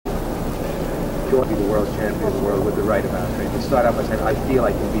George be the world champion of the world with the right amount of training? You start out by saying, I feel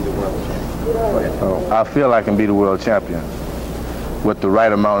I can be the world champion. Go ahead. Oh, I feel I can be the world champion with the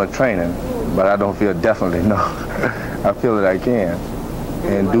right amount of training, but I don't feel definitely, no. I feel that I can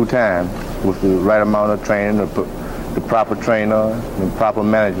in due time with the right amount of training, the proper trainer, and proper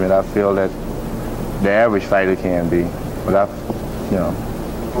management. I feel that the average fighter can be, but you know.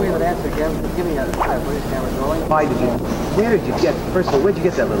 Before you answer again, give me a rolling. Why did you? Where did you get? First of all, where'd you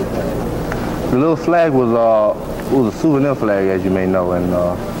get that little flag? The little flag was a souvenir flag, as you may know, and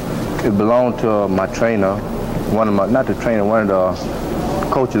it belonged to my trainer, not the trainer, one of the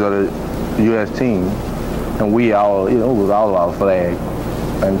coaches of the U.S. team, and we all, it was all of our flag,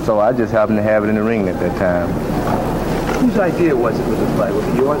 and so I just happened to have it in the ring at that time. Whose idea was it with the flag? Was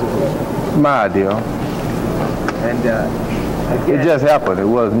it yours or whose? My idea. And again, it just happened. It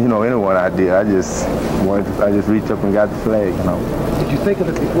wasn't, anyone's idea. I just reached up and got the flag, Did you think of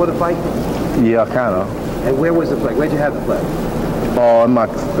it before the fight? Yeah, kind of. And where was the flag? Where'd you have the flag? Oh, in my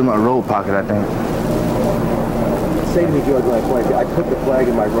robe pocket, I think. Say to me, George, when I point you, I put the flag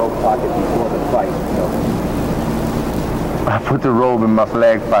in my robe pocket before the fight. I put the robe in my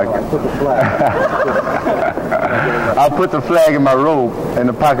flag pocket. Oh, I put the flag. I put the flag in my robe, in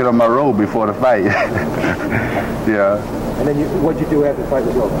the pocket of my robe before the fight. Yeah. And then what'd you do after the fight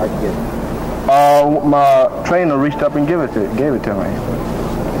was over? How'd you get it? My trainer reached up and gave it to me.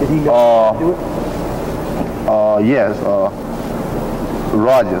 Did he know to do it? Yes.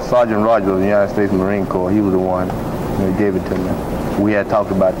 Sergeant Rogers of the United States Marine Corps, he was the one that gave it to me. We had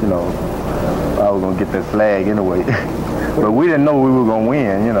talked about, I was going to get that flag anyway. But we didn't know we were going to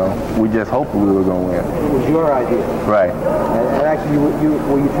win, We just hoped we were going to win. It was your idea. Right. And actually,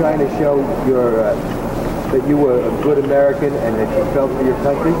 were you trying to show that you were a good American and that you felt for your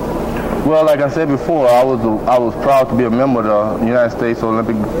country? Well, like I said before, I was proud to be a member of the United States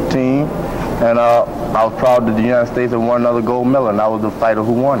Olympic team. And I was proud that the United States had won another gold medal, and I was the fighter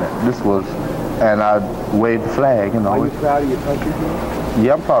who won it. And I waved the flag, Are you proud of your country, George?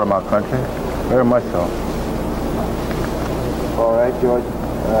 Yeah, I'm proud of my country, very much so. All right, George.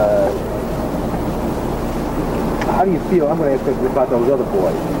 How do you feel? I'm going to ask you about those other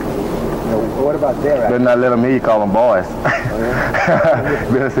boys. What about their Better not let them hear you call them boys. Oh,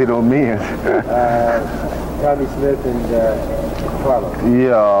 yeah? Better say those men. Tommy Smith and Carlos.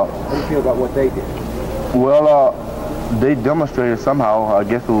 Yeah. How do you feel about what they did? Well, they demonstrated somehow, I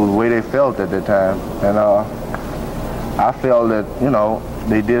guess it was the way they felt at that time. And I felt that,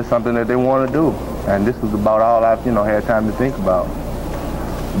 they did something that they wanted to do. And this was about all I, had time to think about.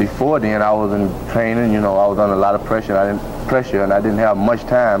 Before then, I was in training, I was under a lot of pressure, and I didn't have much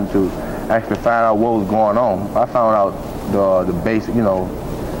time to actually find out what was going on. I found out the basic,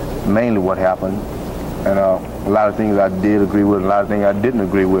 mainly what happened. And a lot of things I did agree with, and a lot of things I didn't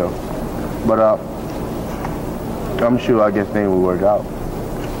agree with. But I'm sure, I guess things will work out.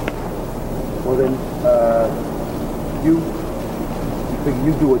 Well then,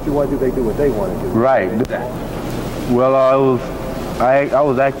 you do what you want to do, they do what they want to do. Right. Well, I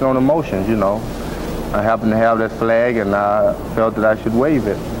was acting on emotions, I happened to have that flag, and I felt that I should wave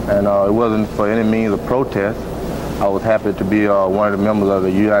it. And it wasn't for any means of protest. I was happy to be one of the members of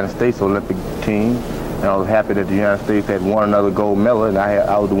the United States Olympic team, and I was happy that the United States had won another gold medal, and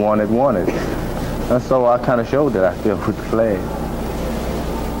I was the one that won it. And so I kind of showed that I still put the flag.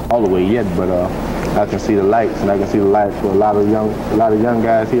 All the way yet, but I can see the lights, and I can see the lights for a lot of young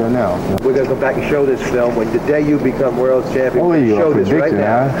guys here now. We're going to go back and show this film when the day you become world champion. Oh, we're going to show this right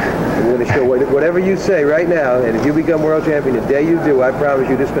now. Huh? We're going to show whatever you say right now, and if you become world champion, the day you do, I promise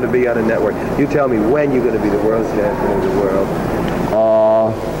you this is going to be on the network. You tell me when you're going to be the world champion of the world.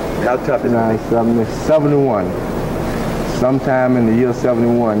 How tough is it? 71. Sometime in the year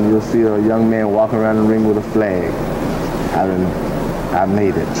 71, you'll see a young man walking around the ring with a flag. I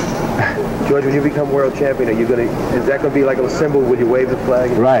made it. George, when you become world champion, is that going to be like a symbol? Would you wave the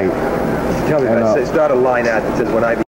flag? Right. Tell me, start a line out that says, when I